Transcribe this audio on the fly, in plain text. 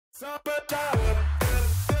Dude,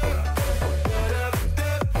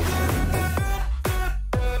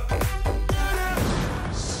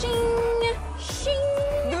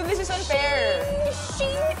 this is unfair.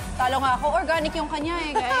 Talo nga ako. Organic yung kanya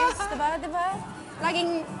eh, guys. Diba?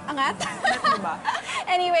 Laging angat. Diba?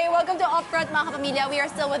 Anyway, welcome to Upfront, mga kapamilya. We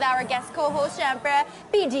are still with our guest co-host, syempre,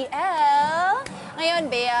 PGL.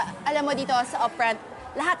 Ngayon, Bea, alam mo dito sa Upfront,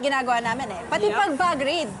 lahat ginagawa namin eh. Pati pag-bag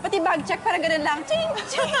read, pati bag check, para ganun lang. Ching!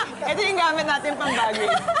 Ching! Ito yung gamit natin pang bag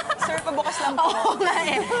read. Sir, pabukas lang po. Oo nga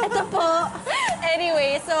eh. Ito po.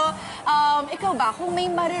 Anyway, so, ikaw ba, kung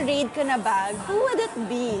may mariread ka na bag, who would it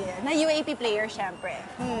be? Na UAP player, syempre.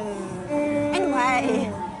 And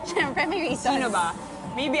why? Syempre, may reason. Sino ba?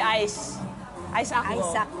 Maybe Ice.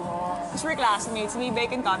 Isaac mo. Because we're classmates, maybe I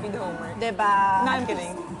can copy the homework. Diba? No, I'm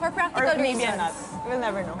kidding. For practical Or maybe reasons. I'm not. We'll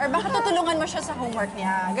never know. Or baka tutulungan mo siya sa homework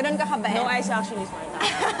niya. Ganun ka kabait. No, Ice actually smart.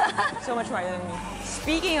 So much smarter than me.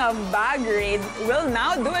 Speaking of bag raid, we'll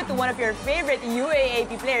now do it to one of your favorite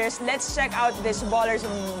UAAP players. Let's check out this baller's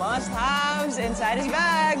must-haves inside his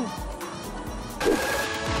bag.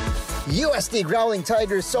 USD Growling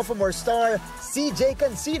Tigers sophomore star CJ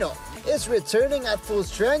Cansino is returning at full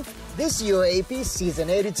strength this UAAP Season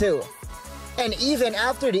 82. And even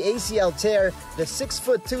after the ACL tear, the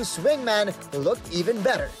 6'2" swingman looked even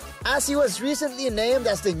better, as he was recently named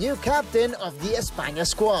as the new captain of the España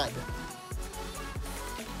squad.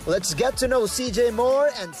 Let's get to know CJ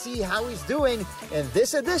more and see how he's doing in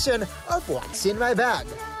this edition of What's in My Bag.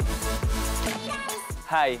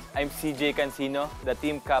 Hi, I'm CJ Cansino, the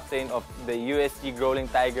team captain of the USD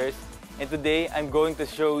Growling Tigers, and today I'm going to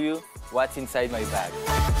show you what's inside my bag.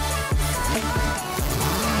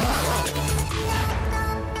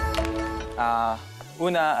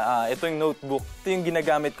 Ito yung notebook. Ito yung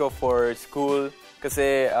ginagamit ko for school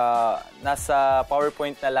kasi nasa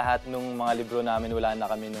PowerPoint na lahat ng mga libro namin. Wala na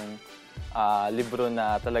kami nung libro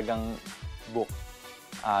na talagang book.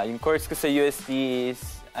 Yung course ko sa USD is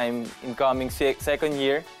I'm incoming second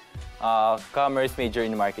year, commerce major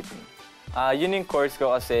in marketing. Yun yung course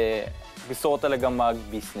ko kasi gusto ko talaga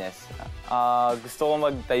mag-business. Gusto ko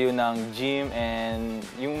magtayo ng gym and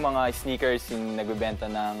yung mga sneakers, yung nagbebenta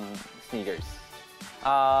ng sneakers.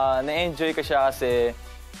 Na-enjoy ko siya kasi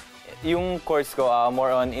yung course ko more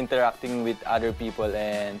on interacting with other people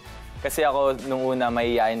and kasi ako nung una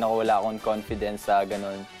mahihayin ako, wala akong confidence sa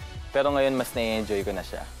ganun. Pero ngayon mas na-enjoy ko na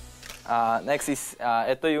siya. Next is,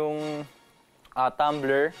 ito yung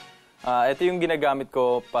tumbler. Ito yung ginagamit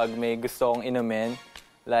ko pag may gusto kong inumin.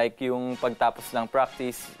 Like yung pagtapos ng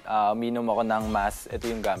practice, minom ako ng mass. Ito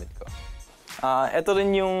yung gamit ko. Ito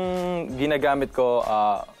rin yung ginagamit ko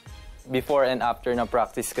before and after ng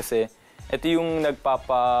practice kasi ito yung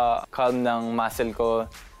nagpapa-calm ng muscle ko.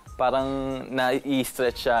 Parang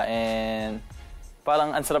na-i-stretch siya and parang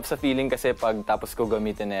ang sarap sa feeling kasi pag tapos ko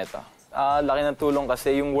gamitin na ito. Laki ng tulong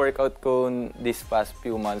kasi yung workout ko this past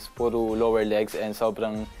few months, puro lower legs and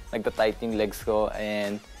sobrang nagta-tightening legs ko.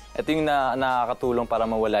 And ito yung nakakatulong para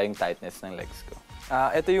mawala yung tightness ng legs ko.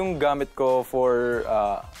 Ito yung gamit ko for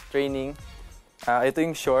training. Ito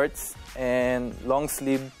yung shorts and long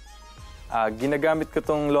sleeve. Ginagamit ko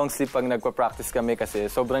tong long sleeve pag nagpa-practice kami kasi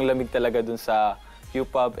sobrang lamig talaga dun sa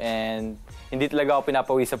Q-pub and hindi talaga ako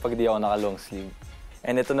pinapawisan pag di ako naka-long sleeve.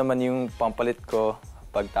 And ito naman yung pampalit ko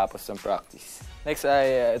pagtapos ng practice. Next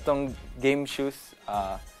ay itong game shoes,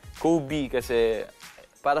 Kobe kasi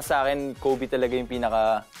para sa akin Kobe talaga yung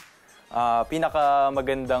pinaka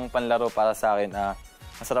magandang panlaro para sa akin.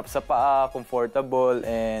 Masarap sa paa, comfortable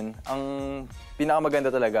and ang pinaka maganda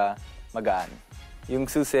talaga magaan. Yung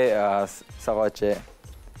susi sa kotse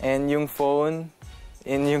and yung phone,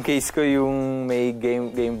 in yung case ko yung may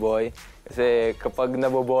Game Boy kasi kapag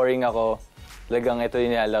naboboring ako talagang ito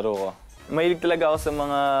yung nilalaro ko. Mahilig talaga ako sa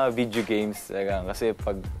mga video games talaga, kasi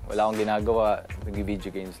pag wala akong ginagawa, nag-video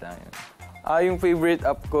games lang yun. Yung favorite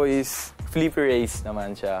app ko is Flippy Race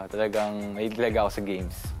naman siya. Talagang mahilig talaga ako sa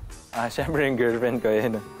games. Siyempre yung girlfriend ko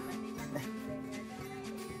yun.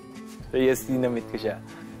 Sa EST na-meet ko siya.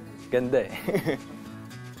 Ganda eh.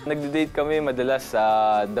 Nagde-date kami madalas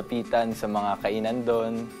sa dapitan, sa mga kainan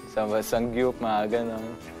doon, sa sangyup, mga ganon.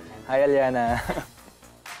 Hi, Aliana.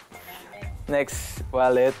 Next,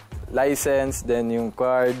 wallet. License, then yung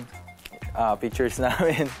card, pictures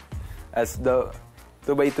namin as the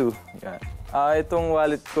 2x2. Yan. Itong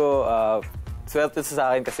wallet ko, swerte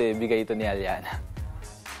sa akin kasi bigay ito ni Aliana.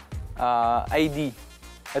 ID.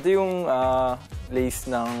 Ito yung lace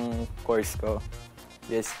ng course ko,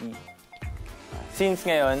 USD. Since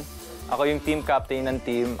ngayon, ako yung team captain ng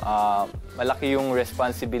team, malaki yung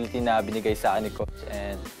responsibility na binigay sa akin ni Coach.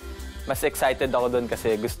 And mas excited ako doon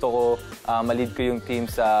kasi gusto ko ma-lead ko yung team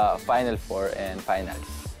sa Final Four and Finals.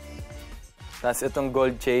 Tapos itong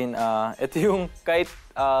gold chain, ito yung kahit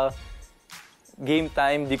game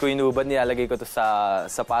time, di ko inubad, nilalagay ko to sa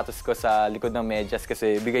sapatos ko sa likod ng medyas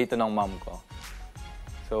kasi bigay ito ng mom ko.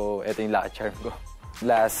 So, ito yung lucky charm ko.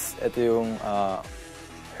 Last, ito yung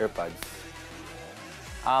AirPods.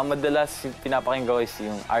 Madalas pinapakinggan ko is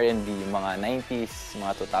yung R&B, yung mga 90s,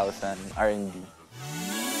 mga 2000 R&B.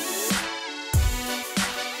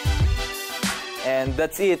 And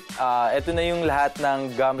that's it. Ito na yung lahat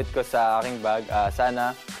ng gamit ko sa aking bag.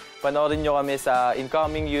 Sana panoorin nyo kami sa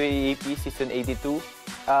incoming UAAP Season 82.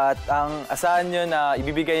 At ang asahan nyo na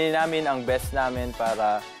ibibigay namin ang best namin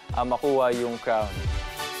para makuha yung crown.